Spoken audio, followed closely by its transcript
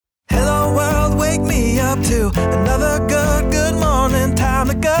up to another good morning. Time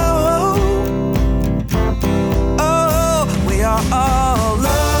to go. Oh, we are all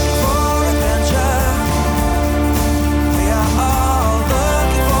looking for adventure. We are all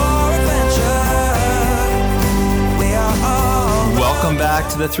looking for adventure. We are all. Welcome back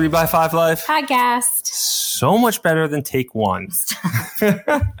to the 3x5 Life podcast. So much better than take one.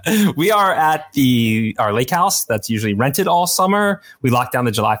 We are at our lake house that's usually rented all summer. We lock down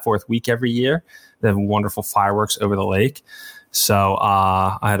the July 4th week every year. They have wonderful fireworks over the lake. So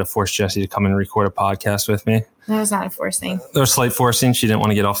I had to force Jessie to come and record a podcast with me. That was not a forcing. There was slight forcing. She didn't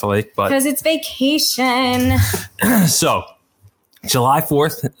want to get off the lake. Because it's vacation. So July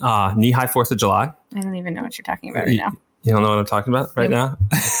 4th, knee-high 4th of July. I don't even know what you're talking about right now. You don't know what I'm talking about right now?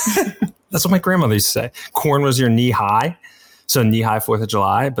 That's what my grandmother used to say. Corn was your knee high. So knee high 4th of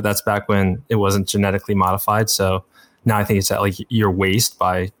July, but that's back when it wasn't genetically modified. So now I think it's at like your waist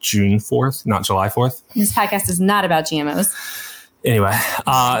by June 4th, not July 4th. This podcast is not about GMOs. Anyway,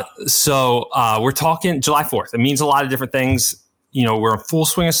 so we're talking July 4th. It means a lot of different things. You know, we're in full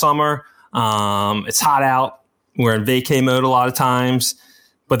swing of summer. It's hot out. We're in vacay mode a lot of times.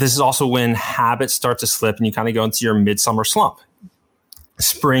 But this is also when habits start to slip and you kind of go into your midsummer slump.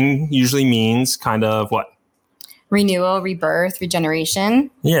 Spring usually means kind of what? Renewal, rebirth,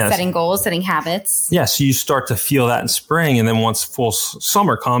 regeneration, yes. Setting goals, setting habits. Yeah, so you start to feel that in spring. And then once full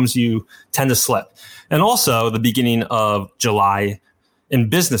summer comes, you tend to slip. And also the beginning of July in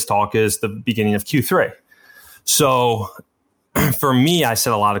business talk is the beginning of Q3. So for me, I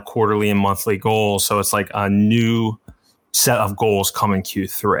set a lot of quarterly and monthly goals. So it's like a new set of goals coming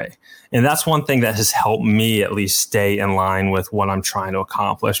Q3. And that's one thing that has helped me at least stay in line with what I'm trying to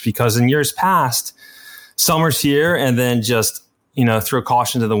accomplish. Because in years past, summer's here and then just, you know, throw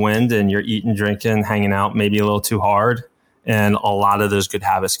caution to the wind and you're eating, drinking, hanging out, maybe a little too hard. And a lot of those good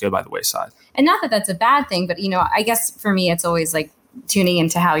habits go by the wayside. And not that that's a bad thing, but, you know, I guess for me, it's always like tuning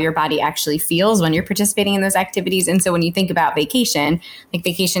into how your body actually feels when you're participating in those activities. And so when you think about vacation, like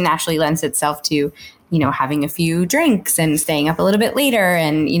vacation naturally lends itself to, you know, having a few drinks and staying up a little bit later.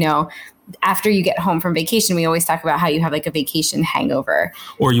 And, you know, after you get home from vacation, we always talk about how you have like a vacation hangover.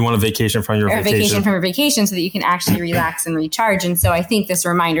 Or you want a vacation from your vacation. Or a vacation from your vacation so that you can actually relax and recharge. And so I think this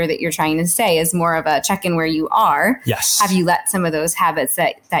reminder that you're trying to say is more of a check-in where you are. Yes. Have you let some of those habits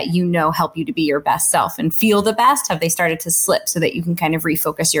that you know help you to be your best self and feel the best? Have they started to slip so that you can kind of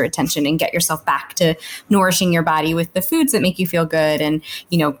refocus your attention and get yourself back to nourishing your body with the foods that make you feel good and,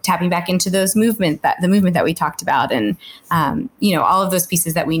 you know, tapping back into those the movement that we talked about. And, you know, all of those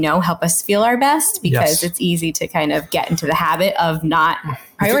pieces that we know help us feel our best because It's easy to kind of get into the habit of not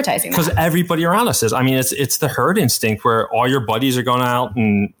prioritizing because everybody around us is. I mean, it's the herd instinct where all your buddies are going out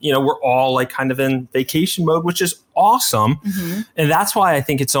and, you know, we're all like kind of in vacation mode, which is awesome. Mm-hmm. And that's why I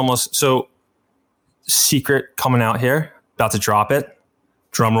think it's almost so secret coming out here, about to drop it.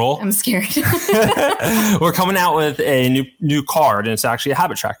 Drum roll. I'm scared. We're coming out with a new card and it's actually a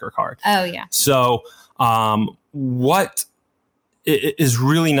habit tracker card. Oh yeah. So what is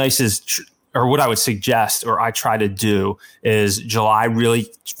really nice is, or what I would suggest, or I try to do is July really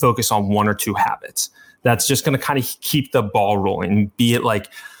focus on one or two habits. That's just going to kind of keep the ball rolling. Be it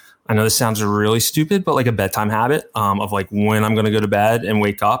like, I know this sounds really stupid, but like a bedtime habit of like when I'm going to go to bed and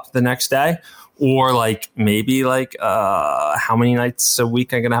wake up the next day. Or like maybe like how many nights a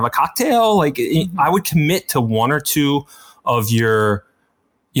week I'm going to have a cocktail. Like I would commit to one or two of your,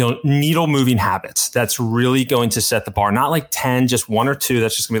 you know, needle moving habits. That's really going to set the bar. Not like 10, just one or two.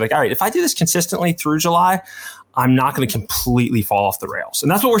 That's just gonna be like, all right, if I do this consistently through July, I'm not going to completely fall off the rails. And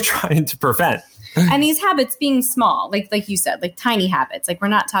that's what we're trying to prevent. And these habits being small, like you said, like tiny habits, like we're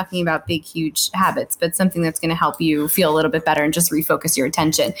not talking about big, huge habits, but something that's going to help you feel a little bit better and just refocus your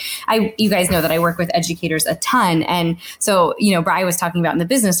attention. You guys know that I work with educators a ton. And so, you know, Bri was talking about in the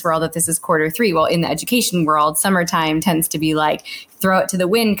business world that this is Q3. Well, in the education world, summertime tends to be like, throw it to the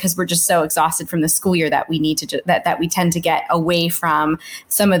wind because we're just so exhausted from the school year that we need to that we tend to get away from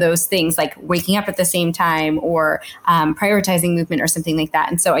some of those things like waking up at the same time or prioritizing movement or something like that.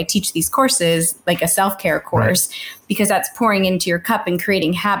 And so I teach these courses like a self-care course because that's pouring into your cup and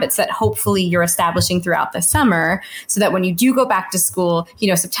creating habits that hopefully you're establishing throughout the summer so that when you do go back to school, you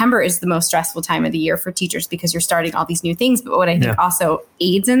know, September is the most stressful time of the year for teachers because you're starting all these new things. But what I think also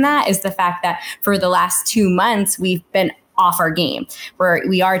aids in that is the fact that for the last 2 months, we've been off our game, where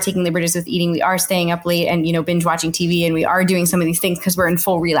we are taking liberties with eating, we are staying up late and, binge watching TV, and we are doing some of these things because we're in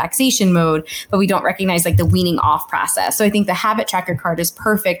full relaxation mode, but we don't recognize like the weaning off process. So I think the habit tracker card is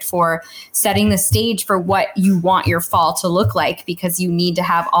perfect for setting the stage for what you want your fall to look like, because you need to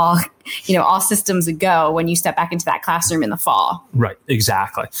have all systems a go when you step back into that classroom in the fall. Right.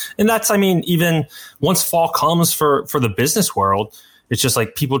 Exactly. And that's, even once fall comes for the business world, it's just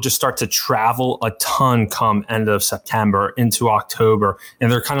like people just start to travel a ton come end of September into October, and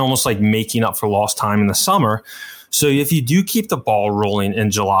they're kind of almost like making up for lost time in the summer. So if you do keep the ball rolling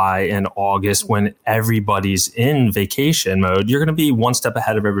in July and August when everybody's in vacation mode, you're going to be one step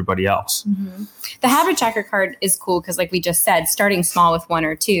ahead of everybody else. Mm-hmm. The habit tracker card is cool because, like we just said, starting small with 1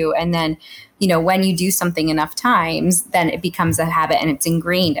 or 2, and then when you do something enough times, then it becomes a habit and it's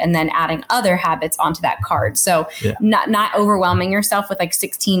ingrained, and then adding other habits onto that card. So not overwhelming yourself with like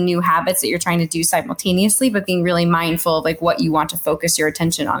 16 new habits that you're trying to do simultaneously, but being really mindful of like what you want to focus your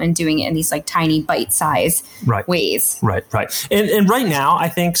attention on and doing it in these like tiny bite-sized ways. Right. And right now, I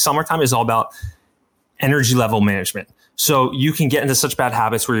think summertime is all about energy level management. So you can get into such bad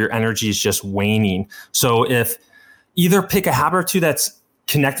habits where your energy is just waning. So if either pick a habit or two that's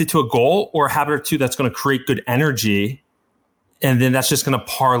connected to a goal, or a habit or two that's going to create good energy, and then that's just going to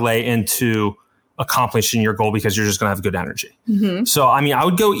parlay into accomplishing your goal because you're just going to have good energy. Mm-hmm. So, I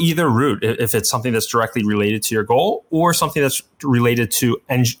would go either route if it's something that's directly related to your goal, or something that's related to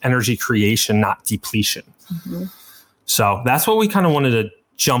energy creation, not depletion. Mm-hmm. So that's what we kind of wanted to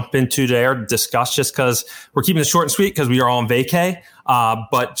jump into today or discuss, just because we're keeping it short and sweet because we are all on vacay,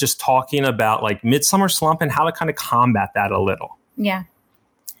 but just talking about like midsummer slump and how to kind of combat that a little. Yeah.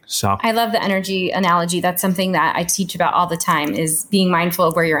 So I love the energy analogy. That's something that I teach about all the time, is being mindful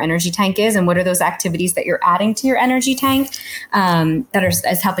of where your energy tank is and what are those activities that you're adding to your energy tank that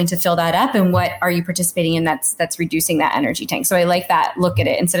is helping to fill that up, and what are you participating in that's reducing that energy tank. So I like that look at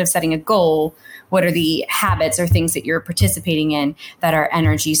it. Instead of setting a goal, what are the habits or things that you're participating in that are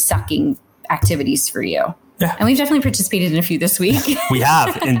energy sucking activities for you? Yeah. And we've definitely participated in a few this week. We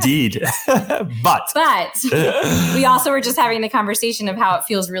have, indeed. But we also were just having the conversation of how it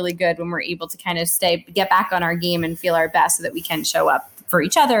feels really good when we're able to kind of get back on our game and feel our best, so that we can show up for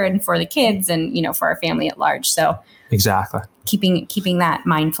each other and for the kids and, for our family at large. So exactly. Keeping that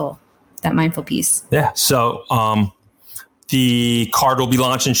mindful piece. Yeah. So, the card will be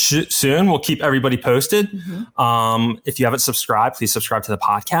launching soon. We'll keep everybody posted. Mm-hmm. If you haven't subscribed, please subscribe to the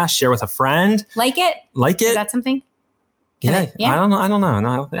podcast. Share with a friend. Like it. Is that something? Yeah. I don't know.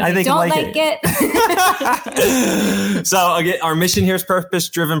 No, okay, I think don't like it. So again, our mission here is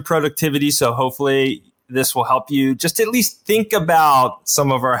purpose-driven productivity. So hopefully this will help you just at least think about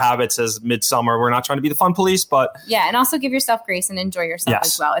some of our habits as midsummer. We're not trying to be the fun police, but and also give yourself grace and enjoy yourself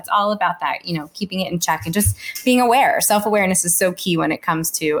as well. It's all about that, keeping it in check and just being aware. Self-awareness is so key when it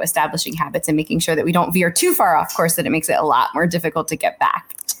comes to establishing habits and making sure that we don't veer too far off course, that it makes it a lot more difficult to get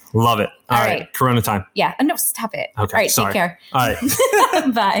back. Love it. All right. Corona time. Yeah. No, stop it. Okay. All right. Sorry. Take care. All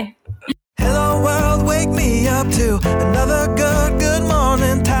right. Bye. Hello world, wake me up to another good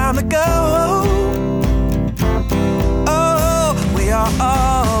morning, time to go. Oh, we are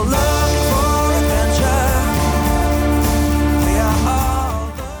all